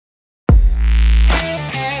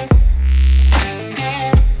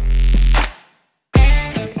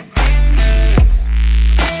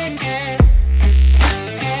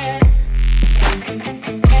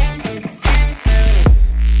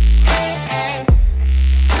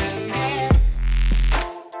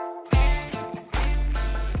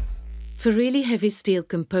For really heavy steel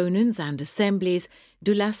components and assemblies,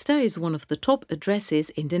 Dulasta is one of the top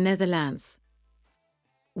addresses in the Netherlands.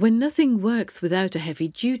 When nothing works without a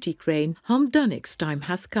heavy-duty crane, Hamdanik's time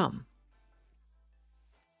has come.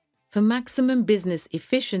 For maximum business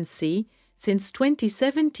efficiency, since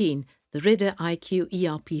 2017, the Ridder IQ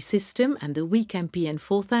ERP system and the WeCam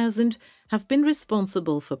PN4000 have been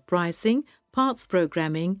responsible for pricing, parts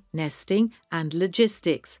programming, nesting and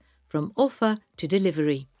logistics, from offer to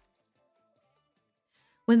delivery.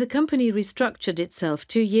 When the company restructured itself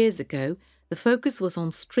 2 years ago, the focus was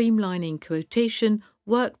on streamlining quotation,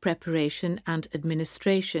 work preparation and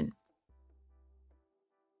administration.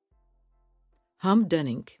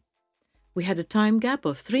 Hamdanik. We had a time gap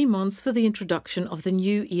of 3 months for the introduction of the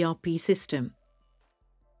new ERP system.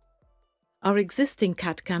 Our existing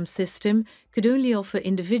cadcam system could only offer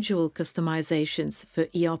individual customizations for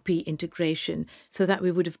ERP integration, so that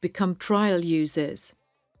we would have become trial users.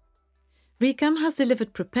 WeCam has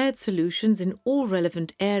delivered prepared solutions in all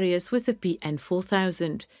relevant areas with the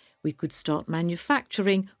PN4000. We could start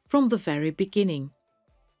manufacturing from the very beginning.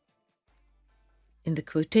 In the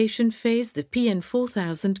quotation phase, the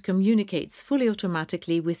PN4000 communicates fully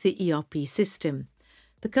automatically with the ERP system.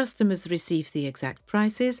 The customers receive the exact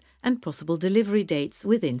prices and possible delivery dates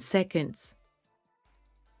within seconds.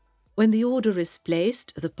 When the order is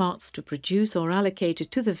placed, the parts to produce are allocated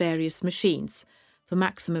to the various machines. For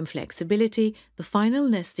maximum flexibility, the final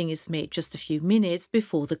nesting is made just a few minutes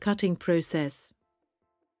before the cutting process.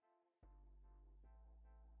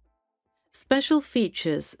 Special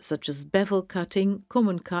features such as bevel cutting,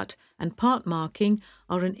 common cut and part marking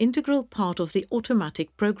are an integral part of the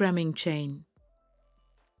automatic programming chain.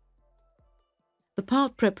 The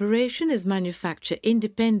part preparation is manufacturer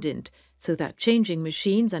independent, so that changing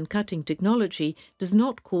machines and cutting technology does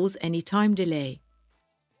not cause any time delay.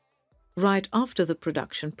 Right after the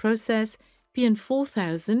production process,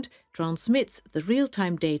 PN4000 transmits the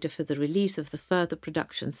real-time data for the release of the further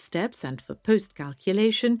production steps and for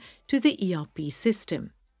post-calculation to the ERP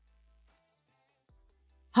system.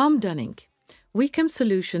 Hamdanik. WeCam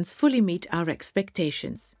solutions fully meet our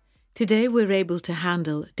expectations. Today we're able to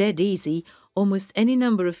handle, dead easy, almost any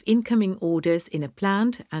number of incoming orders in a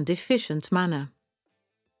planned and efficient manner.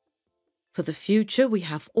 For the future, we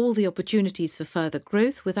have all the opportunities for further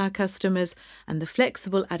growth with our customers and the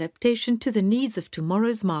flexible adaptation to the needs of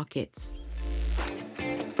tomorrow's markets.